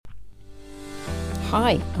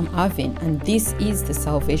Hi, I'm Arvin, and this is the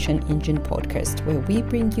Salvation Engine podcast, where we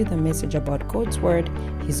bring you the message about God's Word,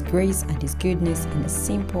 His grace, and His goodness in a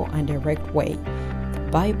simple and direct way. The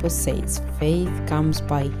Bible says faith comes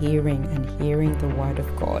by hearing, and hearing the Word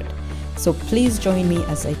of God. So please join me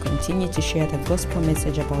as I continue to share the gospel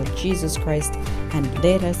message about Jesus Christ, and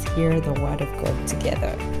let us hear the Word of God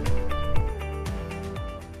together.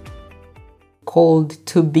 Called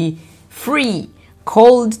to be free.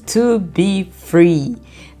 Called to be free.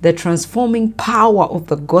 The transforming power of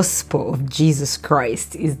the gospel of Jesus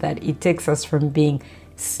Christ is that it takes us from being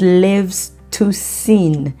slaves to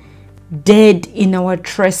sin, dead in our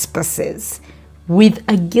trespasses, with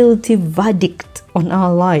a guilty verdict on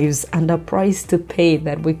our lives and a price to pay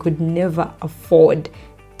that we could never afford,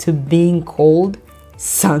 to being called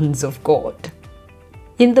sons of God.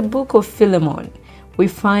 In the book of Philemon, we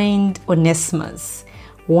find Onesimus,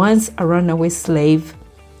 once a runaway slave,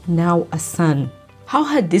 now a son. How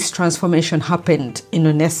had this transformation happened in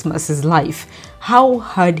Onesimus' life? How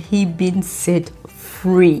had he been set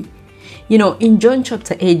free? In John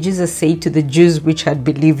chapter 8, Jesus said to the Jews which had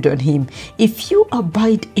believed on him, "If you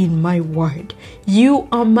abide in my word, you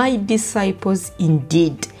are my disciples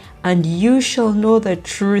indeed, and you shall know the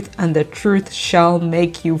truth, and the truth shall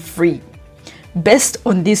make you free." Based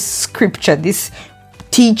on this scripture, this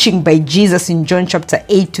teaching by Jesus in John chapter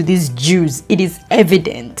 8 to these Jews, it is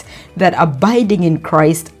evident that abiding in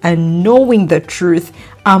Christ and knowing the truth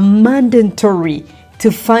are mandatory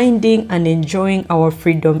to finding and enjoying our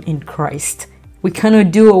freedom in Christ. We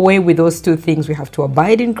cannot do away with those two things. We have to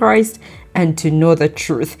abide in Christ and to know the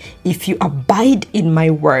truth. If you abide in my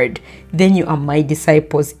word, then you are my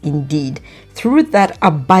disciples indeed. Through that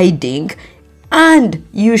abiding, and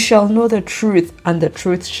you shall know the truth, and the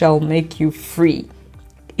truth shall make you free.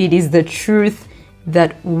 It is the truth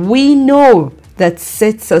that we know that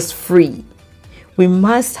sets us free. We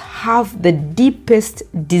must have the deepest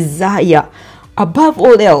desire, above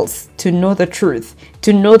all else, to know the truth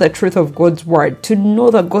of God's word, to know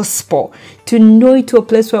the gospel, to know it to a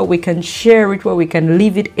place where we can share it, where we can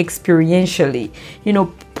live it experientially.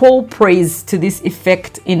 Paul prays to this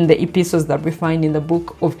effect in the epistles that we find in the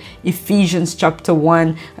book of Ephesians chapter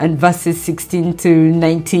 1 and verses 16 to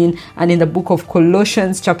 19, and in the book of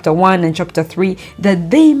Colossians chapter 1 and chapter 3, that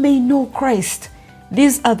they may know Christ.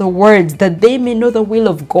 These are the words, that they may know the will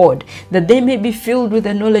of God, that they may be filled with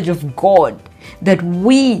the knowledge of God, that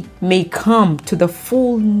we may come to the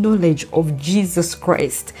full knowledge of Jesus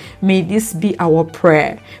Christ. May this be our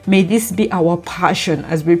prayer. May this be our passion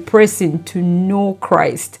as we press in to know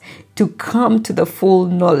Christ, to come to the full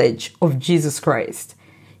knowledge of Jesus Christ.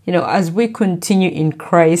 As we continue in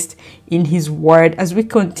Christ, in His word, as we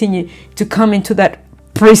continue to come into that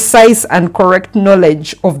precise and correct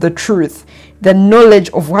knowledge of the truth, the knowledge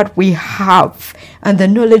of what we have, and the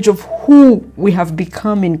knowledge of who we have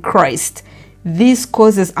become in Christ, this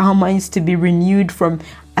causes our minds to be renewed from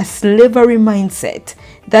a slavery mindset,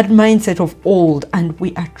 that mindset of old, and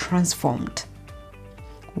we are transformed.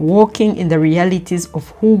 Walking in the realities of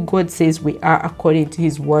who God says we are according to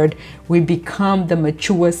His word, we become the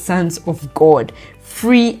mature sons of God,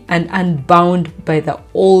 free and unbound by the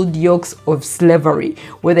old yokes of slavery,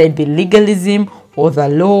 whether it be legalism or the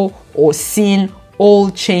law or sin.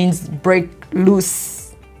 All chains break loose.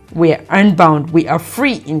 We are unbound. We are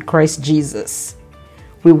free in Christ Jesus.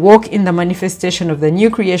 We walk in the manifestation of the new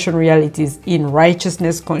creation realities in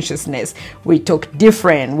righteousness consciousness. We talk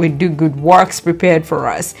different. We do good works prepared for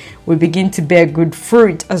us. We begin to bear good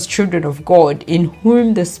fruit as children of God, in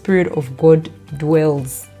whom the Spirit of God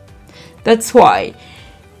dwells. That's why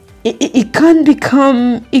it could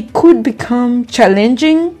become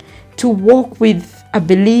challenging to walk with a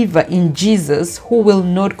believer in Jesus who will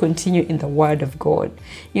not continue in the word of God.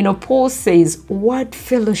 Paul says, what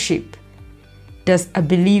fellowship does a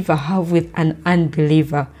believer have with an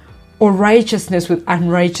unbeliever, or righteousness with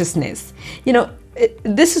unrighteousness?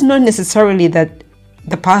 This is not necessarily that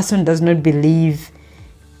the person does not believe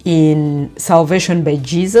in salvation by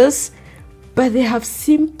Jesus, but they have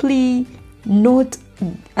simply not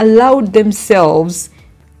allowed themselves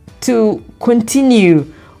to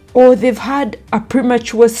continue, or they've had a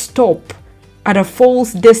premature stop at a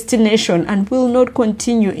false destination and will not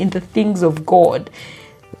continue in the things of God.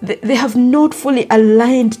 They have not fully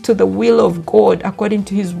aligned to the will of God according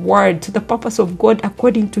to His word, to the purpose of God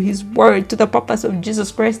according to His word, to the purpose of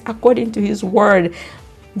Jesus Christ according to His word.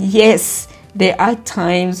 Yes, there are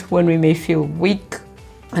times when we may feel weak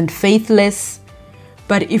and faithless,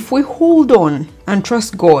 but if we hold on and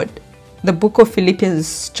trust God, The book of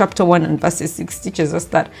Philippians chapter 1 and verses 6 teaches us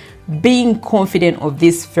that being confident of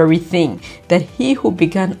this very thing, that he who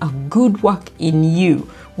began a good work in you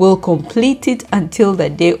will complete it until the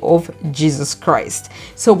day of Jesus Christ.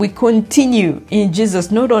 So we continue in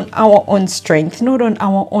Jesus, not on our own strength, not on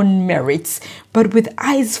our own merits, but with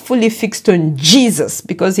eyes fully fixed on Jesus,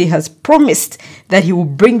 because he has promised that he will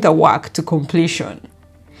bring the work to completion.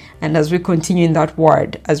 And as we continue in that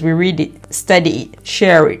word, as we read it, study it,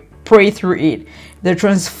 share it, pray through it, the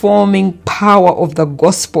transforming power of the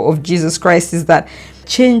gospel of Jesus Christ is that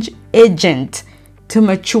change agent to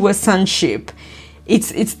mature sonship.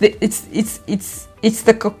 It's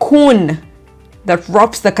the cocoon that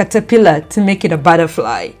wraps the caterpillar to make it a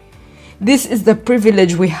butterfly. This is the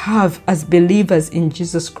privilege we have as believers in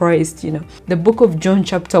Jesus Christ. The book of John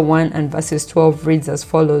chapter 1 and verses 12 reads as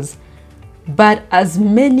follows: "But as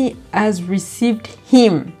many as received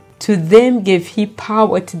him, to them gave he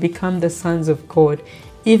power to become the sons of God,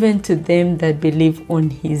 even to them that believe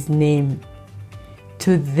on his name."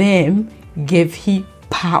 To them gave he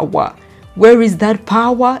power. Where is that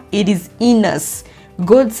power? It is in us.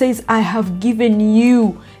 God says, I have given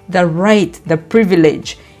you the right, the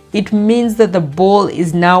privilege. It means that the ball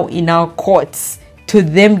is now in our courts. To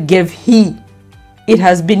them gave he. It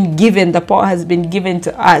has been given. The power has been given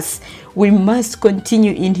to us. We must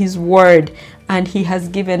continue in his word. And he has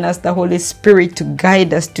given us the Holy Spirit to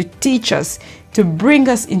guide us, to teach us, to bring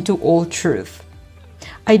us into all truth.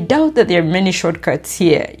 I doubt that there are many shortcuts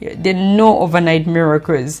here. There are no overnight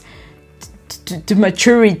miracles to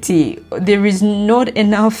maturity. There is not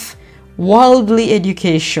enough worldly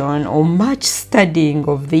education or much studying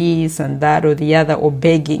of this and that or the other or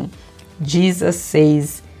begging. Jesus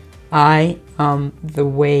says, I am the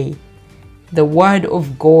way. The word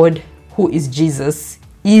of God, who is Jesus,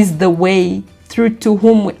 is the way through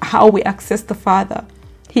to how we access the Father.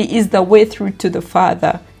 He is the way through to the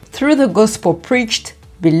Father. Through the gospel preached,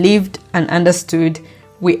 believed, and understood,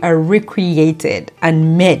 we are recreated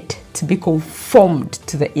and made to be conformed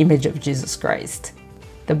to the image of Jesus Christ.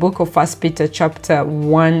 The book of 1 Peter chapter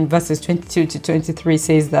 1 verses 22 to 23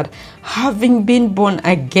 says that having been born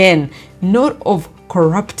again, not of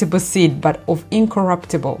corruptible seed, but of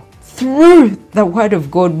incorruptible, through the word of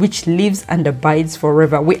God which lives and abides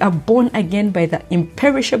forever. We are born again by the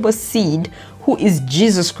imperishable seed, who is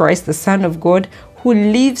Jesus Christ, the Son of God, who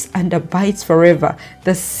lives and abides forever.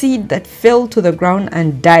 The seed that fell to the ground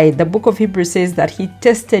and died. The book of Hebrews says that he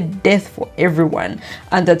tasted death for everyone,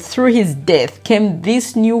 and that through his death came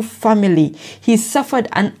this new family. He suffered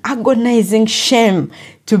an agonizing shame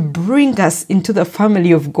to bring us into the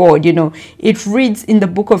family of God. It reads in the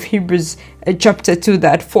book of Hebrews chapter 2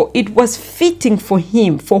 that for it was fitting for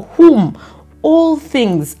him, for whom all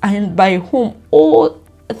things and by whom all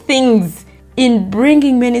things, in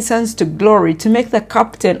bringing many sons to glory, to make the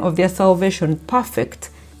captain of their salvation perfect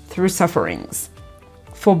through sufferings.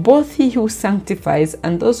 For both he who sanctifies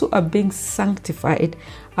and those who are being sanctified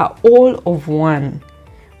are all of one,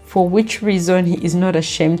 for which reason he is not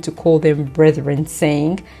ashamed to call them brethren,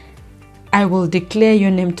 saying, I will declare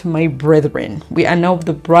your name to my brethren. We are now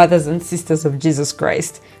the brothers and sisters of Jesus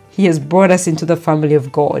Christ. He has brought us into the family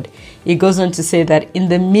of God. He goes on to say that in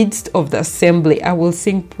the midst of the assembly, I will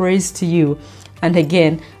sing praise to you. And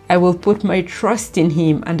again, I will put my trust in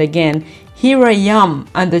him. And again, here I am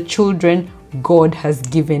and the children God has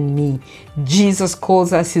given me. Jesus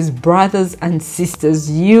calls us his brothers and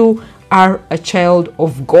sisters. You are a child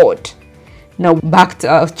of God. Now back to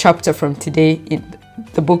our chapter from today in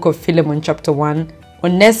the book of Philemon chapter 1.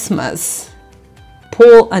 Onesimus,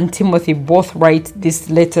 Paul and Timothy both write this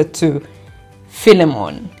letter to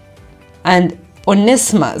Philemon. And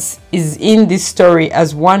Onesimus is in this story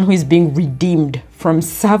as one who is being redeemed from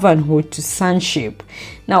servanthood to sonship.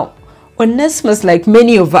 Now, Onesimus, like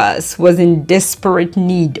many of us, was in desperate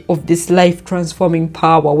need of this life-transforming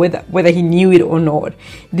power, whether he knew it or not.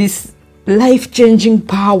 This life-changing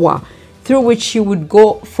power through which he would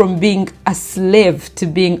go from being a slave to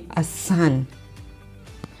being a son.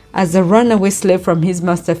 As a runaway slave from his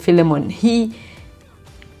master Philemon, he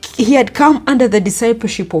had come under the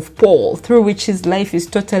discipleship of Paul, through which his life is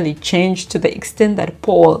totally changed to the extent that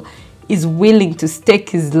Paul is willing to stake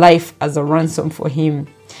his life as a ransom for him.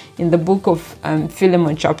 In the book of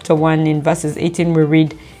Philemon chapter 1 in verses 18 we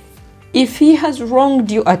read, if he has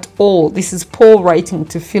wronged you at all, this is Paul writing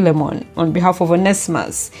to Philemon on behalf of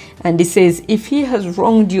Onesimus, and he says, if he has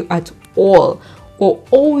wronged you at all or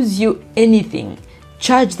owes you anything,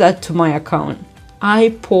 charge that to my account.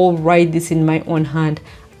 I, Paul, write this in my own hand.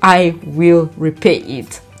 I will repay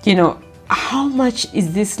it. How much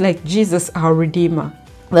is this like Jesus, our Redeemer?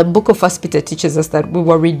 The book of 1 Peter teaches us that we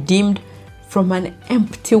were redeemed from an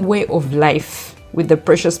empty way of life with the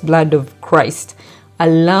precious blood of Christ, a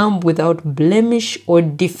lamb without blemish or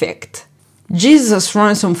defect. Jesus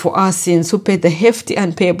ransomed for our sins, who paid the hefty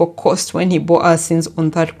and payable cost when he bore our sins on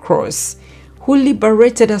that cross, who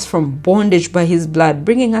liberated us from bondage by his blood,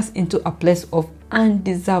 bringing us into a place of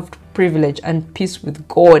undeserved privilege and peace with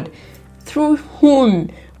God, through whom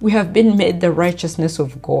we have been made the righteousness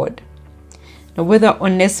of God. Now, whether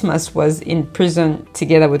Onesimus was in prison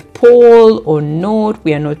together with Paul or not,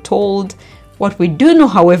 we are not told. What we do know,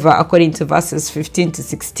 however, according to verses 15 to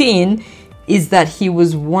 16, is that he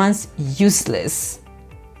was once useless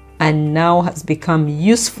and now has become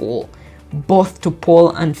useful both to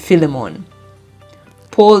Paul and Philemon.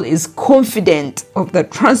 Paul is confident of the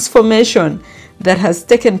transformation that has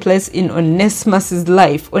taken place in Onesimus'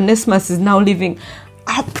 life. Onesimus is now living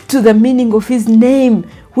up to the meaning of his name,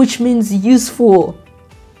 which means useful.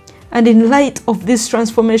 And in light of this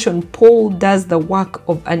transformation, Paul does the work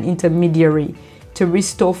of an intermediary to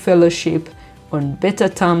restore fellowship on better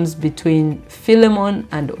terms between Philemon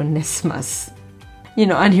and Onesimus.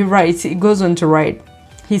 And he goes on to write,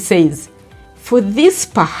 he says, "For this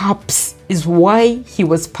perhaps is why he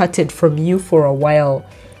was parted from you for a while,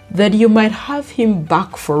 that you might have him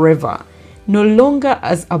back forever, no longer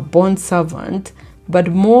as a bondservant, but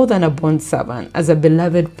more than a bondservant, as a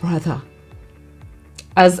beloved brother.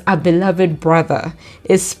 As a beloved brother,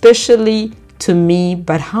 especially to me,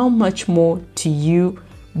 but how much more to you,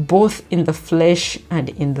 both in the flesh and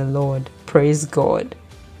in the Lord." Praise God.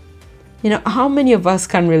 How many of us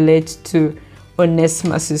can relate to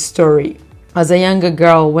Onesimus' story? As a younger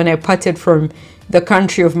girl, when I parted from the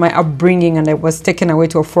country of my upbringing and I was taken away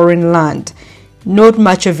to a foreign land, not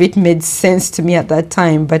much of it made sense to me at that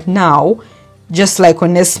time, but now, just like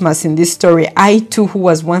Onesimus in this story, I too, who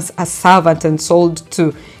was once a servant and sold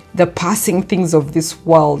to the passing things of this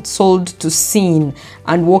world, sold to sin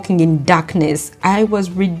and walking in darkness, I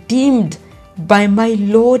was redeemed by my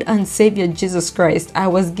Lord and Savior Jesus Christ. I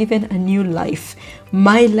was given a new life.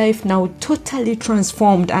 My life now totally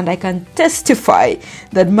transformed, and I can testify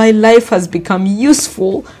that my life has become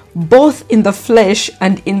useful both in the flesh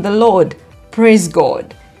and in the Lord. Praise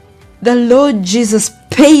God. The Lord Jesus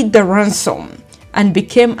paid the ransom and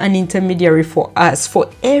became an intermediary for us, for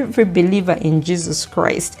every believer in Jesus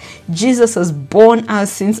Christ. Jesus has borne our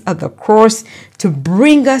sins at the cross to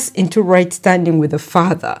bring us into right standing with the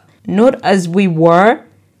Father, not as we were,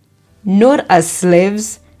 not as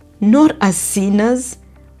slaves, not as sinners,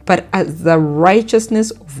 but as the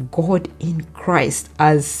righteousness of God in Christ,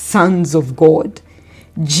 as sons of God.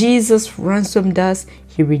 Jesus ransomed us,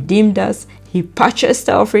 he redeemed us, he purchased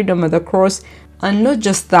our freedom at the cross. And not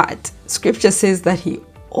just that, scripture says that he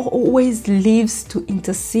always lives to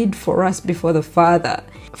intercede for us before the Father.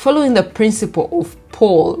 Following the principle of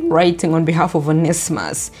Paul writing on behalf of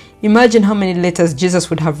Onesimus, imagine how many letters Jesus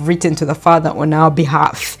would have written to the Father on our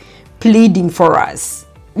behalf, pleading for us.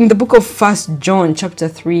 In the book of 1 John chapter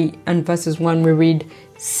 3 and verses 1, we read,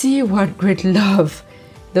 "See what great love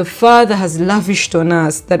the Father has lavished on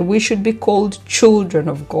us, that we should be called children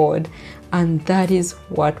of God, and that is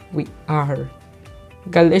what we are."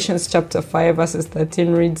 Galatians chapter 5 verses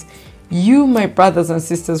 13 reads, "You, my brothers and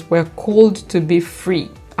sisters, were called to be free."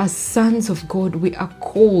 As sons of God, we are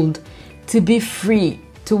called to be free,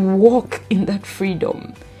 to walk in that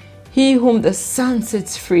freedom. He whom the Son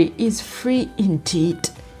sets free is free indeed.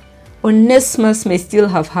 Onesimus may still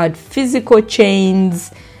have had physical chains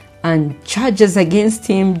and charges against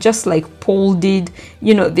him, just like Paul did.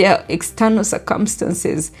 Their external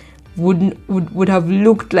circumstances would have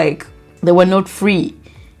looked like they were not free.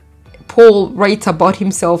 Paul writes about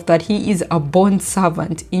himself that he is a bond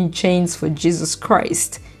servant in chains for Jesus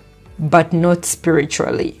Christ, but not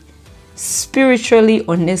spiritually. Spiritually,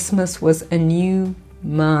 Onesimus was a new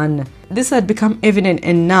man. This had become evident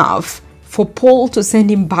enough for Paul to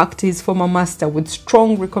send him back to his former master with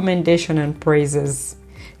strong recommendation and praises.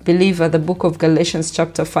 Believer, the book of Galatians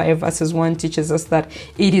chapter 5 verses 1 teaches us that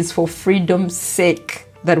it is for freedom's sake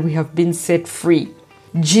that we have been set free.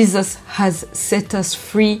 Jesus has set us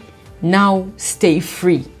free. Now stay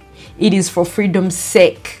free. It is for freedom's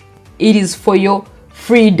sake. It is for your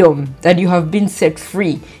freedom that you have been set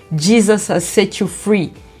free. Jesus has set you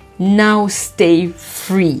free. Now stay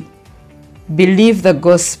free. Believe the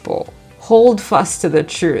gospel. Hold fast to the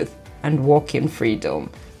truth and walk in freedom.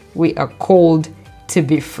 We are called to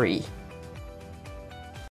be free.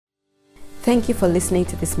 Thank you for listening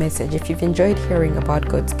to this message. If you've enjoyed hearing about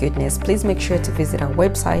God's goodness, please make sure to visit our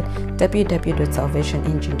website,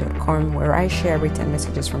 www.salvationengine.com, where I share written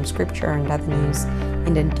messages from scripture and other news.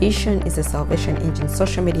 In addition, is the Salvation Engine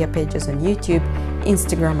social media pages on YouTube,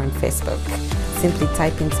 Instagram, and Facebook. Simply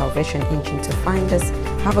type in Salvation Engine to find us.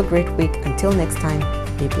 Have a great week. Until next time,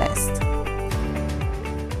 be blessed.